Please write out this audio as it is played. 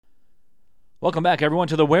Welcome back, everyone,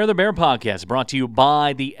 to the Where the Bear podcast, brought to you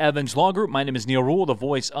by the Evans Law Group. My name is Neil Rule, the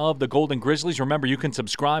voice of the Golden Grizzlies. Remember, you can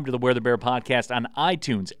subscribe to the Where the Bear podcast on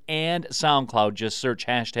iTunes and SoundCloud. Just search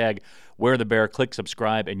hashtag Where the Bear, click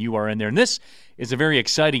subscribe, and you are in there. And this is a very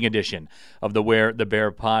exciting edition of the Where the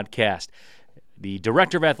Bear podcast. The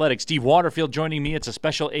Director of Athletics, Steve Waterfield, joining me. It's a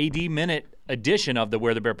special AD Minute edition of the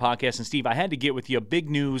Where the Bear podcast. And, Steve, I had to get with you big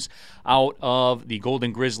news out of the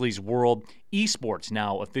Golden Grizzlies world. Esports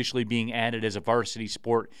now officially being added as a varsity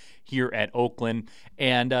sport here at Oakland.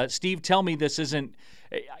 And, Steve, tell me this isn't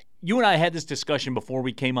 – you and I had this discussion before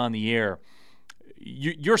we came on the air.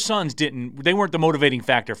 Your sons they weren't the motivating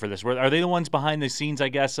factor for this. Are they the ones behind the scenes, I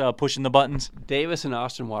guess, pushing the buttons? Davis and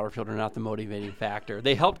Austin Waterfield are not the motivating factor.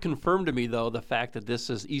 They helped confirm to me, though, the fact that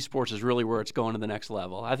esports is really where it's going to the next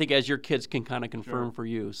level. I think as your kids can kind of confirm for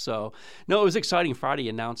you. So, no, it was exciting. Friday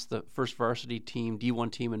announced the first varsity team,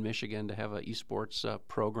 D1 team in Michigan, to have an esports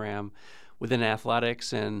program within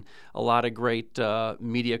athletics, and a lot of great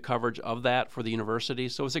media coverage of that for the university.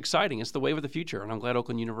 So it's exciting. It's the wave of the future, and I'm glad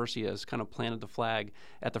Oakland University has kind of planted the flag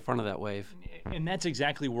at the front of that wave. And that's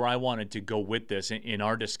exactly where I wanted to go with this in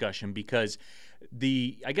our discussion, because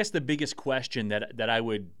I guess the biggest question that I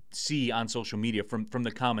would see on social media from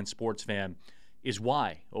the common sports fan is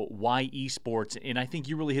why esports? And I think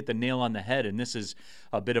you really hit the nail on the head, and this is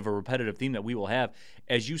a bit of a repetitive theme that we will have.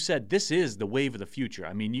 As you said, this is the wave of the future.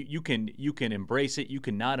 I mean, you can embrace it, you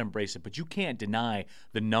can not embrace it, but you can't deny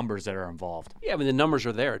the numbers that are involved. Yeah, I mean, the numbers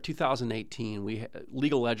are there. 2018,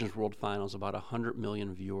 League of Legends World Finals, about 100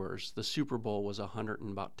 million viewers. The Super Bowl was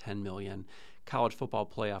 110 million. College football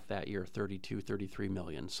playoff that year, 33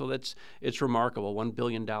 million. So it's remarkable. $1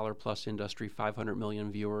 billion plus industry, 500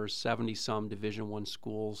 million viewers, 70-some Division I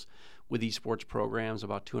schools with esports programs,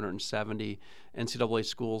 about 270 NCAA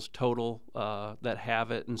schools total that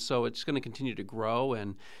have it. And so it's going to continue to grow,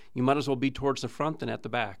 and you might as well be towards the front than at the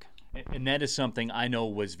back. And that is something I know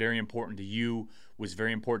was very important to you, was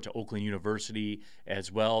very important to Oakland University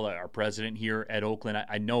as well, our president here at Oakland.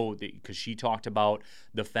 I know that because she talked about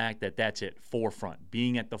the fact that that's at forefront,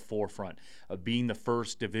 being at the forefront, of being the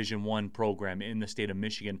first Division I program in the state of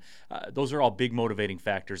Michigan. Those are all big motivating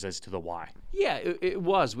factors as to the why. Yeah, it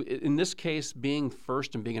was. In this case, being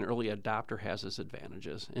first and being an early adopter has its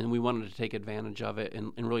advantages, and we wanted to take advantage of it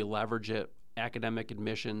and really leverage it. Academic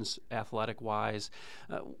admissions, athletic-wise.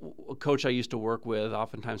 A coach I used to work with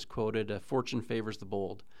oftentimes quoted, fortune favors the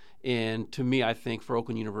bold. And to me, I think for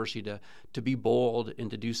Oakland University to be bold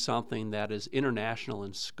and to do something that is international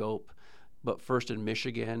in scope, but first in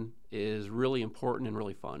Michigan, is really important and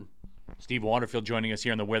really fun. Steve Waterfield joining us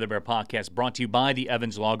here on the Where the Bear podcast, brought to you by the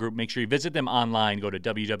Evans Law Group. Make sure you visit them online. Go to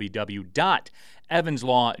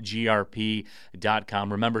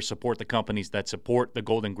www.evanslawgrp.com. Remember, support the companies that support the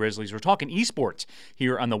Golden Grizzlies. We're talking esports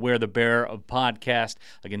here on the Where the Bear podcast.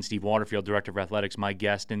 Again, Steve Waterfield, Director of Athletics, my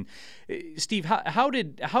guest. And Steve, how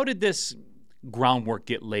did this groundwork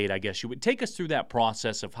get laid, I guess? You would take us through that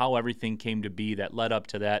process of how everything came to be that led up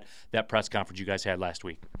to that press conference you guys had last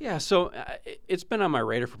week. Yeah, so it's been on my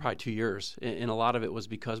radar for probably 2 years, and a lot of it was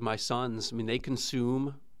because my sons, they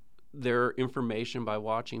consume their information by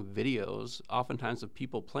watching videos, oftentimes of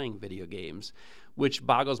people playing video games, which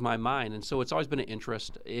boggles my mind. And so it's always been an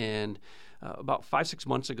interest. And about 5-6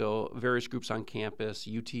 months ago, various groups on campus,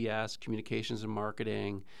 UTS, Communications and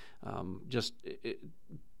Marketing,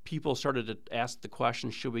 people started to ask the question,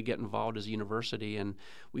 should we get involved as a university? And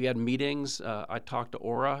we had meetings. I talked to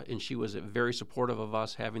Aura, and she was very supportive of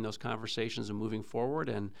us having those conversations and moving forward.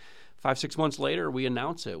 And 5-6 months later, we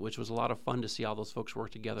announced it, which was a lot of fun to see all those folks work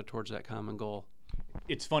together towards that common goal.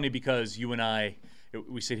 It's funny because you and I,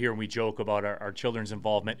 we sit here and we joke about our children's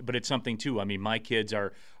involvement, but it's something too. I mean, my kids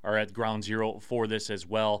are at ground zero for this as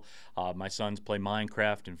well. My sons play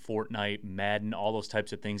Minecraft and Fortnite, Madden, all those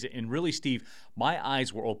types of things. And really, Steve, my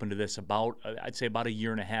eyes were open to this I'd say about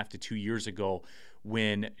 1.5 to 2 years ago,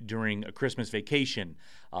 when during a Christmas vacation,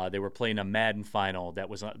 they were playing a Madden final that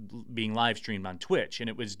was being live streamed on Twitch. And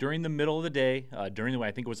it was during the middle of the day, I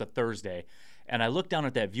think it was a Thursday. And I looked down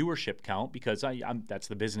at that viewership count because that's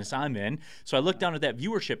the business I'm in. So I looked down at that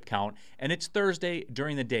viewership count, and it's Thursday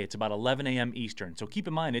during the day. It's about 11 a.m. Eastern. So keep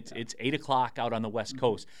in mind, it's 8 o'clock out on the West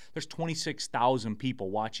Coast. There's 26,000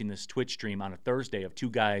 people watching this Twitch stream on a Thursday of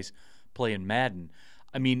two guys playing Madden.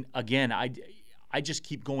 I mean, again, I just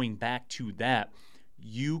keep going back to that.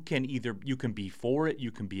 you can be for it,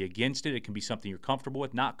 you can be against it, it can be something you're comfortable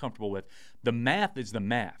with, not comfortable with. The math is the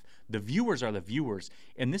math. The viewers are the viewers,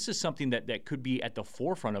 and this is something that could be at the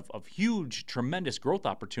forefront of huge, tremendous growth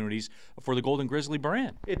opportunities for the Golden Grizzly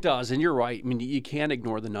brand. It does, and you're right. I mean, you can't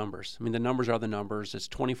ignore the numbers. I mean, the numbers are the numbers. It's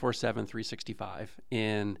 24/7, 365,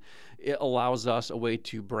 and it allows us a way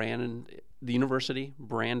to brand the university,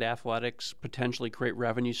 brand athletics, potentially create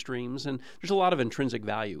revenue streams, and there's a lot of intrinsic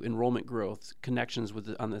value, enrollment growth, connections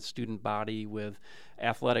on the student body, with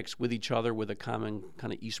athletics, with each other, with a common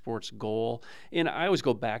kind of esports goal. And I always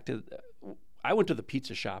go back to, I went to the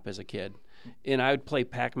pizza shop as a kid, and I would play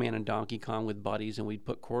Pac-Man and Donkey Kong with buddies, and we'd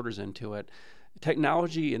put quarters into it.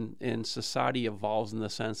 Technology and society evolves in the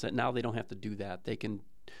sense that now they don't have to do that. They can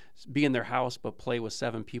be in their house but play with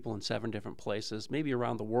 7 people in 7 different places, maybe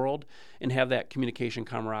around the world, and have that communication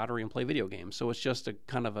camaraderie and play video games. So it's just a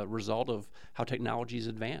kind of a result of how technology is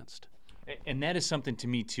advanced. And that is something to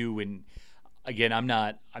me too. And again, I'm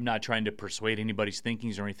not trying to persuade anybody's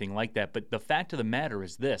thinkings or anything like that, but the fact of the matter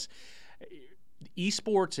is this: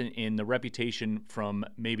 esports and the reputation from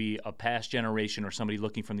maybe a past generation or somebody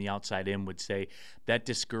looking from the outside in would say that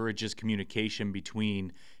discourages communication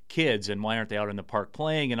between kids, and why aren't they out in the park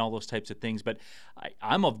playing and all those types of things. But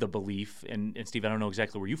I'm of the belief, and Steve, I don't know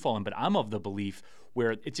exactly where you fall in, but I'm of the belief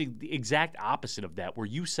where it's the exact opposite of that, where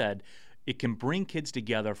you said it can bring kids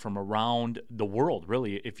together from around the world,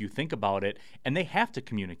 really, if you think about it, and they have to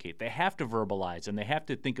communicate, they have to verbalize, and they have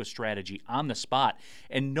to think of strategy on the spot.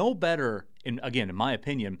 And no better, in my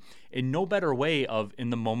opinion, in no better way of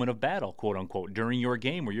in the moment of battle, quote unquote, during your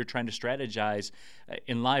game where you're trying to strategize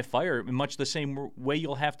in live fire, in much the same way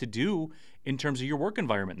you'll have to do in terms of your work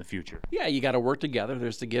environment in the future. Yeah, you got to work together.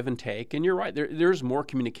 There's the give and take. And you're right, there's more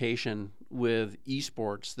communication with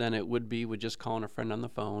esports than it would be with just calling a friend on the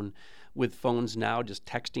phone. With phones now, just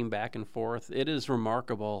texting back and forth. It is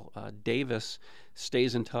remarkable. Davis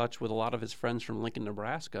stays in touch with a lot of his friends from Lincoln,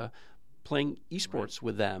 Nebraska, playing esports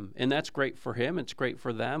with them. And that's great for him. It's great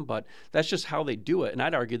for them. But that's just how they do it. And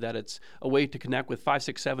I'd argue that it's a way to connect with 5,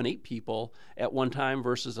 6, 7, 8 people at one time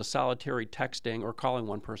versus a solitary texting or calling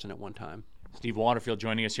one person at one time. Steve Waterfield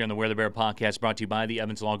joining us here on the Wear the Bear podcast, brought to you by the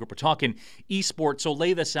Evans Law Group. We're talking esports. So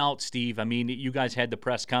lay this out, Steve. I mean, you guys had the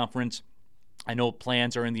press conference. I know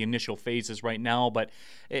plans are in the initial phases right now, but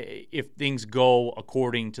if things go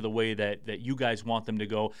according to the way that you guys want them to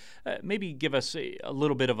go, maybe give us a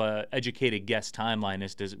little bit of a educated guess timeline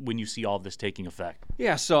as to when you see all of this taking effect.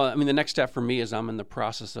 Yeah, so I mean, the next step for me is I'm in the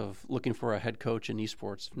process of looking for a head coach in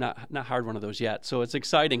esports. Not hired one of those yet, so it's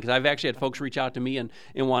exciting because I've actually had folks reach out to me and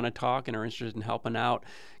want to talk and are interested in helping out.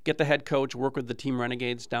 Get the head coach, work with the Team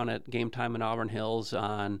Renegades down at Game Time in Auburn Hills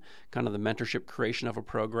on kind of the mentorship creation of a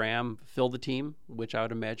program, fill the team, which I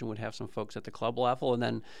would imagine would have some folks at the club level, and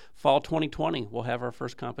then fall 2020, we'll have our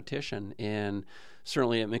first competition. And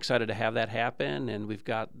certainly I'm excited to have that happen, and we've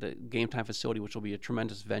got the Game Time facility, which will be a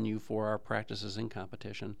tremendous venue for our practices in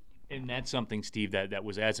competition. And that's something, Steve, that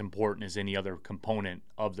was as important as any other component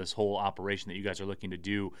of this whole operation that you guys are looking to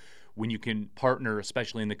do. When you can partner,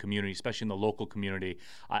 especially in the community, especially in the local community,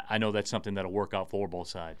 I know that's something that'll work out for both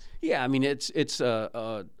sides. Yeah, I mean, it's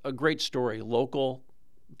a great story. Local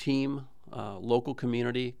team, local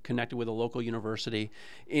community, connected with a local university,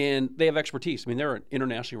 and they have expertise. I mean, they're an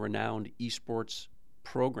internationally renowned esports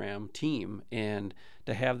program team, and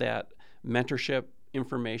to have that mentorship,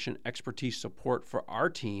 information, expertise, support for our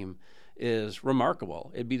team is remarkable.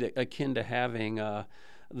 It'd be akin to having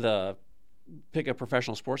pick a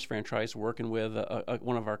professional sports franchise working with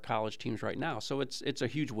one of our college teams right now. So it's a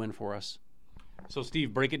huge win for us. So,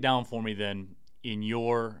 Steve, break it down for me then. In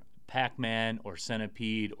your Pac-Man or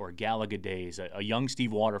Centipede or Galaga days, a young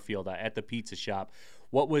Steve Waterfield at the pizza shop,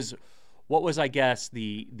 what was I guess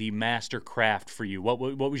the master craft for you? What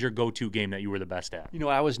was your go-to game that you were the best at? You know,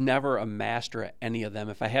 I was never a master at any of them.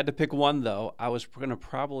 If I had to pick one, though, I was going to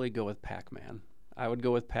probably go with Pac-Man. I would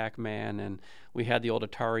go with Pac-Man, and we had the old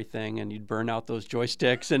Atari thing, and you'd burn out those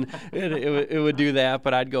joysticks, and it would do that.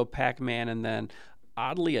 But I'd go Pac-Man, and then,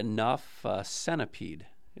 oddly enough, Centipede.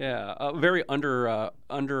 Yeah, a very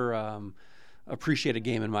appreciated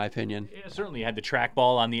game, in my opinion. Yeah, certainly. You had the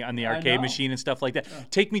trackball on the arcade machine and stuff like that.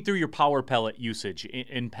 Take me through your power pellet usage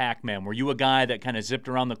in Pac-Man. Were you a guy that kind of zipped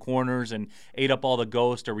around the corners and ate up all the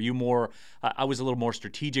ghosts, or were you more? I was a little more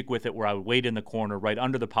strategic with it, where I would wait in the corner right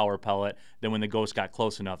under the power pellet. Then when the ghost got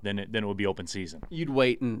close enough, then it would be open season. You'd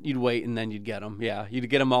wait, and then you'd get them. Yeah, you'd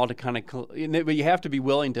get them all to kind of. But you have to be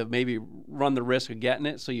willing to maybe run the risk of getting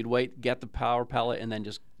it. So you'd wait, get the power pellet, and then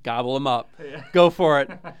just Gobble them up. Go for it.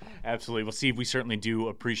 Absolutely. Well, Steve, we certainly do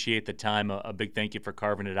appreciate the time. A big thank you for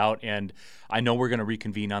carving it out. And I know we're going to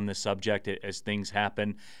reconvene on this subject as things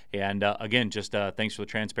happen. And again, just thanks for the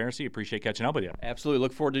transparency. Appreciate catching up with you. Absolutely.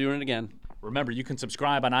 Look forward to doing it again. Remember, you can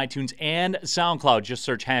subscribe on iTunes and SoundCloud. Just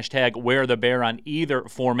search #WearTheBear on either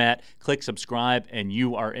format. Click subscribe, and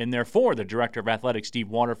you are in there. For the Director of Athletics, Steve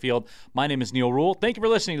Waterfield, my name is Neil Rule. Thank you for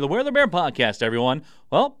listening to the Wear the Bear podcast, everyone.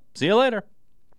 Well, see you later.